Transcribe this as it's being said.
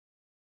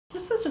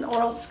This is an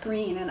oral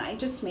screen, and I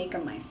just make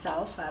them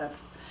myself out of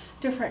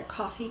different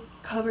coffee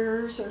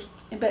covers,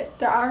 but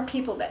there are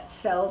people that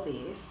sell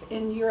these.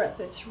 In Europe,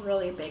 it's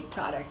really a big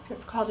product.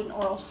 It's called an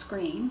oral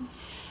screen.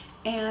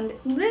 And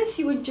this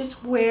you would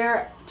just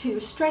wear to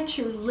stretch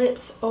your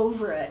lips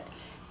over it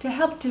to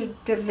help to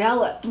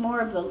develop more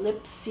of the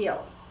lip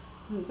seal.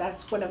 And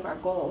that's one of our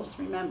goals,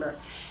 remember.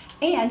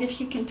 And if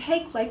you can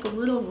take like a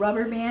little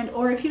rubber band,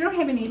 or if you don't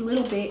have any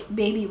little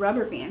baby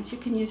rubber bands, you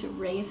can use a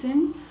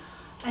raisin,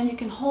 and you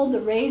can hold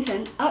the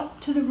raisin up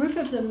to the roof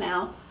of the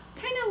mouth,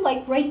 kind of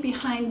like right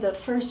behind the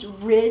first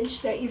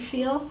ridge that you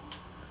feel.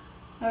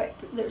 All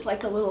right, there's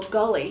like a little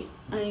gully,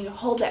 and you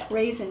hold that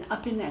raisin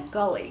up in that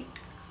gully.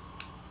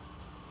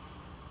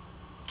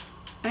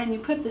 And you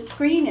put the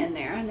screen in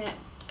there, and that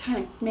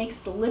kind of makes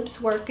the lips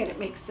work, and it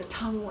makes the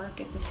tongue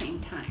work at the same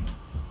time.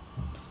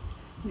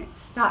 And it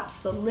stops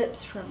the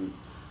lips from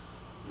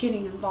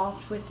getting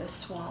involved with the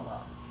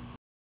swallow.